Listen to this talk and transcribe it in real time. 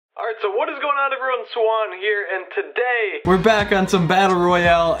Alright, so what is going on, everyone? Swan here, and today we're back on some Battle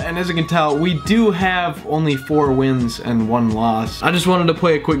Royale, and as you can tell, we do have only 4 wins and 1 loss. I just wanted to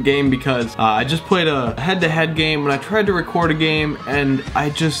play a quick game because I just played a head-to-head game, and I tried to record a game, and I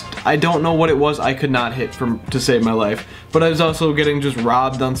don't know what it was I could not hit to save my life. But I was also getting just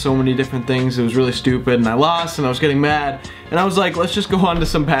robbed on so many different things. It was really stupid, and I lost, and I was getting mad, and I was like, let's just go on to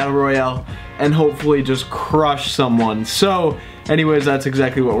some Battle Royale and hopefully just crush someone. So anyways, that's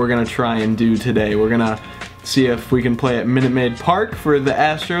exactly what we're gonna try and do today. We're gonna see if we can play at Minute Maid Park for the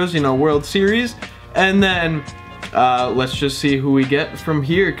Astros, you know, World Series, and then let's just see who we get from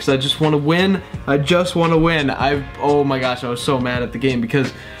here, because I just want to win. I just want to win. Oh my gosh, I was so mad at the game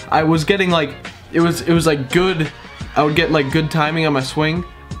because I was getting like, it was like good. I would get like good timing on my swing,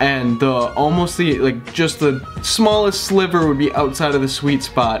 and just the smallest sliver would be outside of the sweet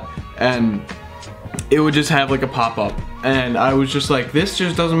spot, and it would just have like a pop-up, and I was just like, this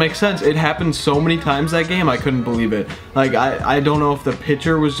just doesn't make sense. It happened so many times that game, I couldn't believe it. Like, I don't know if the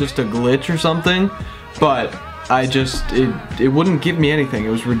pitcher was just a glitch or something, but it wouldn't give me anything. It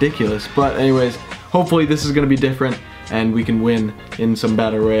was ridiculous. But anyways, hopefully this is gonna be different and we can win in some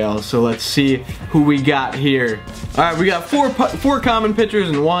Battle Royale. So let's see who we got here. Alright, we got four common pitchers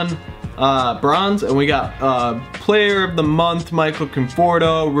and 1 bronze, and we got Player of the Month, Michael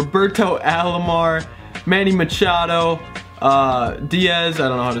Conforto, Roberto Alomar, Manny Machado, Diaz, I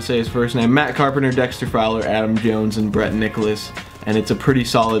don't know how to say his first name, Matt Carpenter, Dexter Fowler, Adam Jones, and Brett Nicholas. And it's a pretty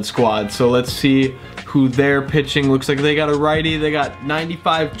solid squad. So let's see who they're pitching. Looks like they got a righty. They got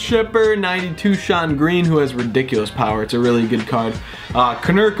 95 Chipper, 92 Sean Green, who has ridiculous power. It's a really good card.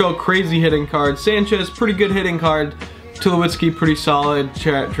 Konerko, crazy hitting card. Sanchez, pretty good hitting card. Tulowitzki, pretty solid.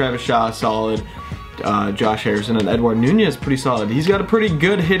 Travis Shaw, solid. Josh Harrison and Edward Nunez, pretty solid. He's got a pretty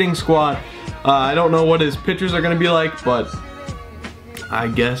good hitting squad. I don't know what his pitchers are going to be like, but I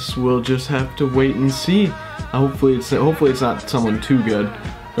guess we'll just have to wait and see. Hopefully it's not someone too good,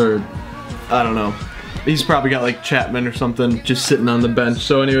 or I don't know. He's probably got like Chapman or something just sitting on the bench.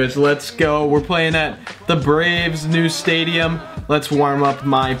 So anyways, let's go. We're playing at the Braves' new stadium. Let's warm up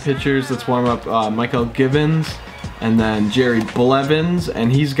my pitchers. Let's warm up Michael Givens, and then Jerry Blevins,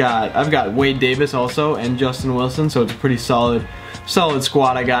 and I've got Wade Davis also, and Justin Wilson. So it's a pretty solid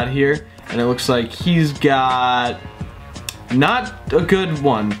squad I got here, and it looks like he's got not a good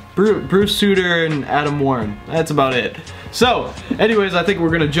one. Bruce Sutter and Adam Warren. That's about it. So, anyways, I think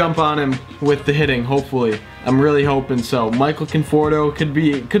we're gonna jump on him with the hitting. Hopefully, I'm really hoping so. Michael Conforto could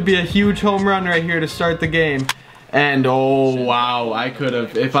be a huge home run right here to start the game. And oh wow, I could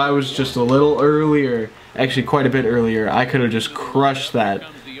have, if I was just a little earlier, actually quite a bit earlier, I could have just crushed that.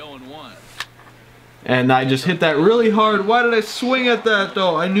 And I just hit that really hard. Why did I swing at that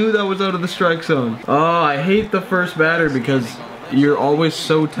though? I knew that was out of the strike zone. Oh, I hate the first batter because you're always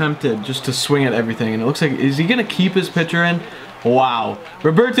so tempted just to swing at everything. And it looks like, is he gonna keep his pitcher in? Wow.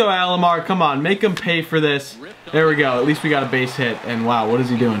 Roberto Alomar, come on, make him pay for this. There we go, at least we got a base hit. And wow, what is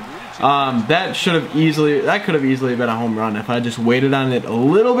he doing? That could have easily been a home run. If I just waited on it a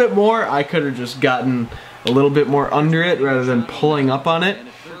little bit more, I could have just gotten a little bit more under it rather than pulling up on it.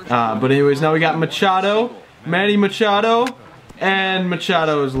 But anyways, now we got Machado, Manny Machado, and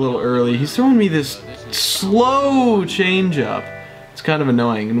Machado is a little early. He's throwing me this slow changeup. It's kind of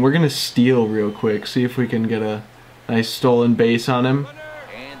annoying, and we're gonna steal real quick, see if we can get a nice stolen base on him.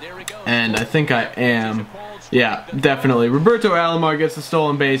 And I think I am. Yeah, definitely. Roberto Alomar gets the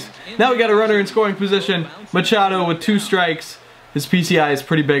stolen base. Now we got a runner in scoring position. Machado with 2 strikes. His PCI is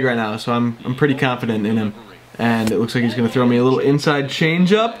pretty big right now, so I'm pretty confident in him. And it looks like he's going to throw me a little inside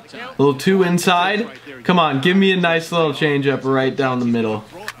changeup. A little too inside. Come on, give me a nice little changeup right down the middle.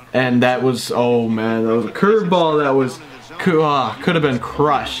 And that was, oh man, that was a curveball that was, could have been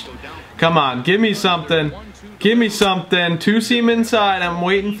crushed. Come on, give me something. Give me something. 2-seam inside. I'm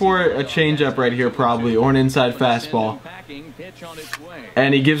waiting for a changeup right here probably, or an inside fastball.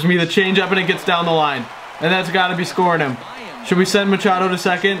 And he gives me the changeup and it gets down the line. And that's got to be scoring him. Should we send Machado to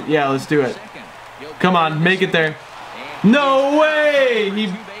second? Yeah, let's do it. Come on, make it there. No way!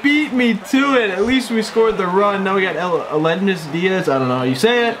 He beat me to it. At least we scored the run. Now we got Alednis Diaz. I don't know how you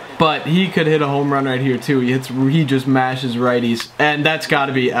say it, but he could hit a home run right here too. He just mashes righties, and that's got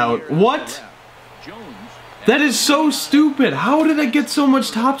to be out. What? That is so stupid. How did I get so much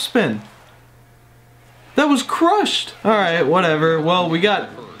topspin? That was crushed. All right, whatever. Well, we got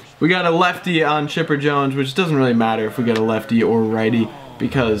a lefty on Chipper Jones, which doesn't really matter if we get a lefty or righty,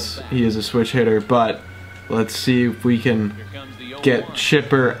 because he is a switch hitter. But let's see if we can get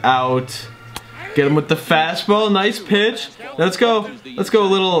Chipper out. Get him with the fastball. Nice pitch. Let's go. Let's go a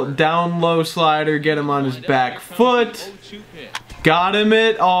little down low slider. Get him on his back foot. Got him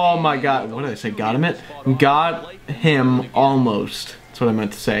it. Oh my god. What did I say? Got him it? Got him almost. That's what I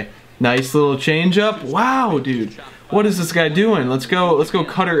meant to say. Nice little change up. Wow, dude. What is this guy doing? Let's go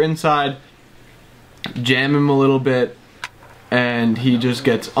cutter inside. Jam him a little bit. And he just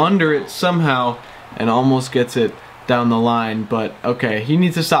gets under it somehow and almost gets it down the line. But okay, he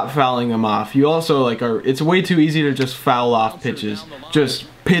needs to stop fouling him off. You also it's way too easy to just foul off pitches. Just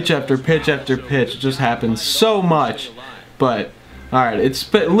pitch after pitch after pitch. It just happens so much. But alright,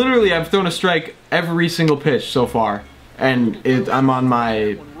 literally I've thrown a strike every single pitch so far. And I'm on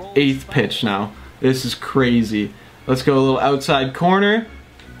my 8th pitch now. This is crazy. Let's go a little outside corner.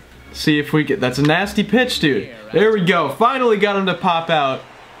 See if we get, that's a nasty pitch, dude. There we go. Finally got him to pop out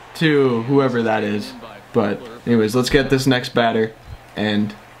to whoever that is. But anyways, let's get this next batter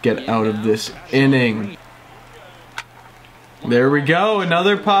and get out of this inning. There we go.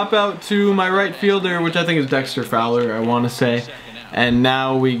 Another pop out to my right fielder, which I think is Dexter Fowler, I want to say. And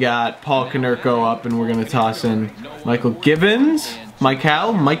now we got Paul Konerko up, and we're going to toss in Michael Givens.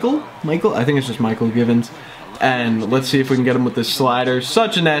 Michael? I think it's just Michael Givens. And let's see if we can get him with this slider.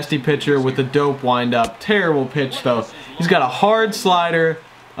 Such a nasty pitcher with a dope windup. Terrible pitch though. He's got a hard slider,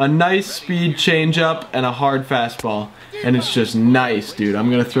 a nice speed changeup, and a hard fastball. And it's just nice, dude.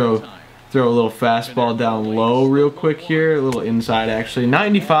 I'm gonna throw a little fastball down low real quick here. A little inside actually.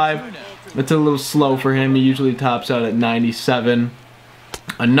 95. That's a little slow for him. He usually tops out at 97.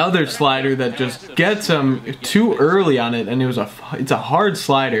 Another slider that just gets him too early on it, and it's a hard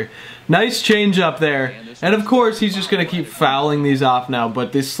slider. Nice change up there. And of course, he's just going to keep fouling these off now,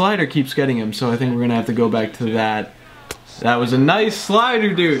 but this slider keeps getting him, so I think we're going to have to go back to that. That was a nice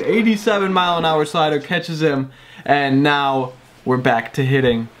slider, dude. 87-mile-an-hour slider catches him, and now we're back to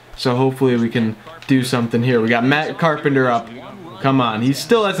hitting. So hopefully we can do something here. We got Matt Carpenter up. Come on, he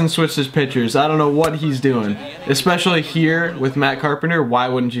still hasn't switched his pitchers. I don't know what he's doing. Especially here with Matt Carpenter, why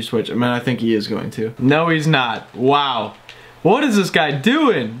wouldn't you switch? I mean, I think he is going to. No, he's not. Wow. What is this guy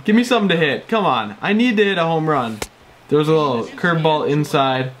doing? Give me something to hit. Come on. I need to hit a home run. There was a little curveball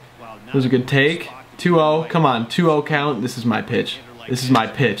inside. It was a good take. 2-0. Come on. 2-0 count. This is my pitch. This is my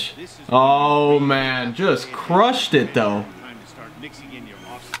pitch. Oh, man. Just crushed it, though.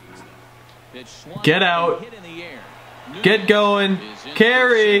 Get out. Get going.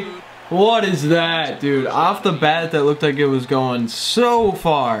 Carry. What is that, dude? Off the bat, that looked like it was going so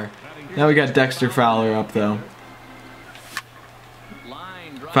far. Now we got Dexter Fowler up, though.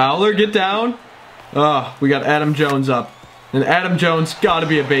 Fowler, get down. Oh, we got Adam Jones up. And Adam Jones got to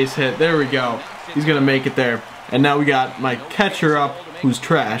be a base hit. There we go. He's going to make it there. And now we got my catcher up, who's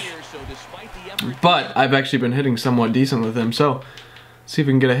trash. But I've actually been hitting somewhat decent with him. So, let's see if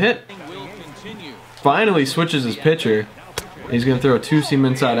we can get a hit. Finally switches his pitcher. He's going to throw a two-seam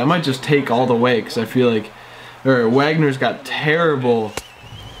inside. I might just take all the way because I feel like Wagner's got terrible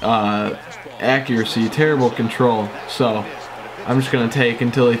accuracy, terrible control. So, I'm just going to take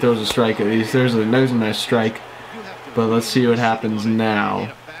until he throws a strike at least. There's a nice strike. But let's see what happens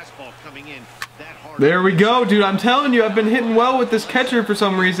now. There we go, dude. I'm telling you, I've been hitting well with this catcher for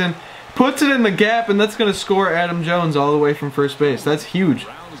some reason. Puts it in the gap, and that's going to score Adam Jones all the way from first base. That's huge.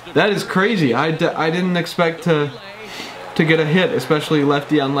 That is crazy. I didn't expect to get a hit, especially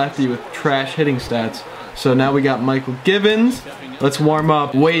lefty on lefty with trash hitting stats. So now we got Michael Givens. Let's warm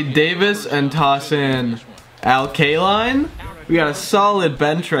up Wade Davis and toss in Al Kaline. We got a solid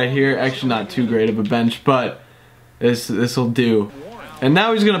bench right here. Actually, not too great of a bench, but this'll do. And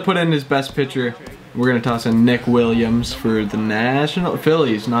now he's gonna put in his best pitcher. We're gonna toss in Nick Williams for the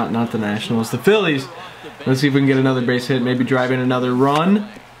Phillies, not the Nationals, the Phillies. Let's see if we can get another base hit, maybe drive in another run.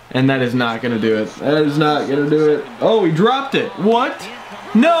 And that is not gonna do it. That is not gonna do it. Oh, he dropped it. What?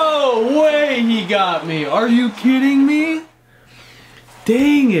 No way he got me. Are you kidding me?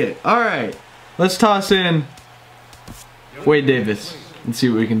 Dang it. All right, let's toss in Wade Davis and see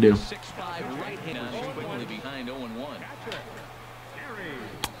what we can do.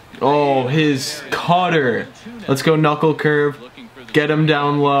 Oh, his cutter. Let's go knuckle curve. Get him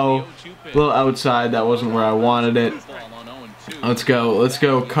down low. A little outside. That wasn't where I wanted it. Let's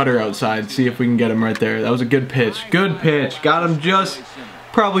go cutter outside. See if we can get him right there. That was a good pitch. Good pitch. Got him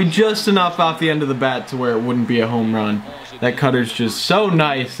probably just enough off the end of the bat to where it wouldn't be a home run. That cutter's just so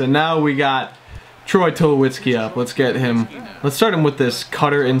nice. And now we got Troy Tulowitzki up. Let's get him. Let's start him with this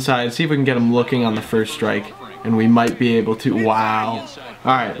cutter inside. See if we can get him looking on the first strike. And we might be able to. Wow.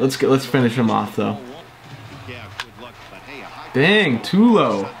 All right, let's finish him off though. Dang,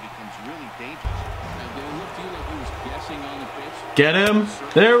 Tulo. Get him.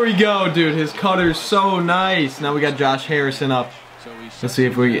 There we go, dude. His cutter's so nice. Now we got Josh Harrison up. Let's see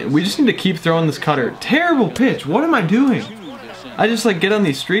if we just need to keep throwing this cutter. Terrible pitch. What am I doing? I just like get on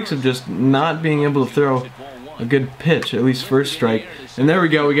these streaks of just not being able to throw a good pitch, at least first strike. And there we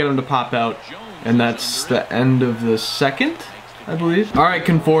go, we get him to pop out. And that's the end of the second, I believe. Alright,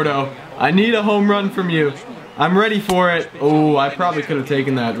 Conforto, I need a home run from you. I'm ready for it. Oh, I probably could have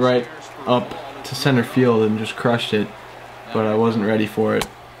taken that right up to center field and just crushed it. But I wasn't ready for it.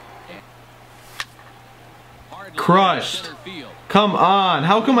 Crushed. Come on,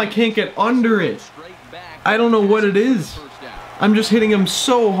 how come I can't get under it? I don't know what it is. I'm just hitting him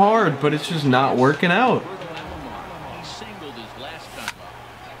so hard, but it's just not working out.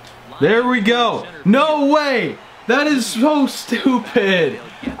 There we go. No way! That is so stupid.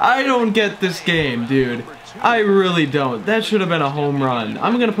 I don't get this game, dude. I really don't. That should have been a home run.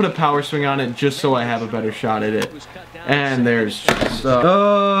 I'm gonna put a power swing on it just so I have a better shot at it. And there's just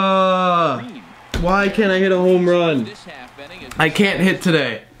why can't I hit a home run? I can't hit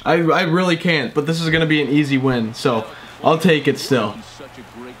today. I really can't, but this is gonna be an easy win, so I'll take it still.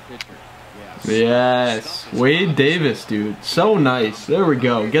 Yes, Wade Davis, dude, so nice. There we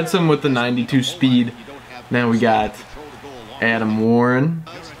go. Gets him with the 92 speed. Now we got Adam Warren,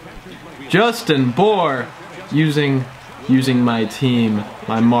 Justin Bohr, using my team,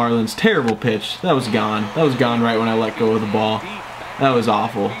 my Marlins. Terrible pitch. That was gone. That was gone right when I let go of the ball. That was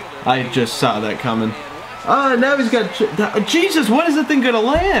awful. I just saw that coming. Now he's got... Jesus, when is that thing gonna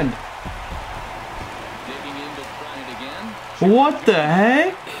land? What the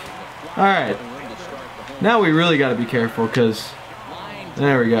heck? Alright. Now we really gotta be careful, because...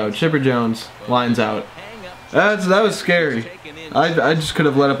 There we go. Chipper Jones lines out. That was scary. I just could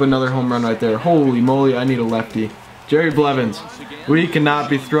have let up another home run right there. Holy moly, I need a lefty. Jerry Blevins. We cannot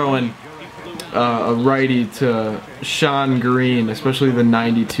be throwing a righty to Sean Green, especially the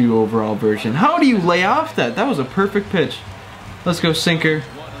 92 overall version. How do you lay off that? That was a perfect pitch. Let's go sinker.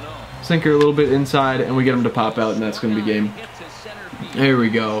 Sinker a little bit inside, and we get him to pop out, and that's going to be game. There we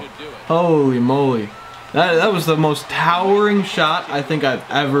go. Holy moly. That was the most towering shot I think I've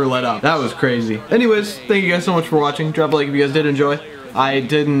ever let up. That was crazy. Anyways, thank you guys so much for watching. Drop a like if you guys did enjoy. I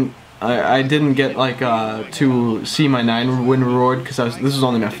didn't get like to see my 9-win reward because this was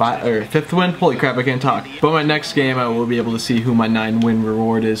only my 5th win. Holy crap, I can't talk. But my next game I will be able to see who my 9-win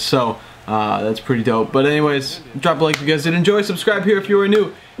reward is. So that's pretty dope. But anyways, drop a like if you guys did enjoy. Subscribe here if you are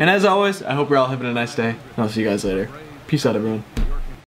new. And as always, I hope you're all having a nice day. And I'll see you guys later. Peace out, everyone.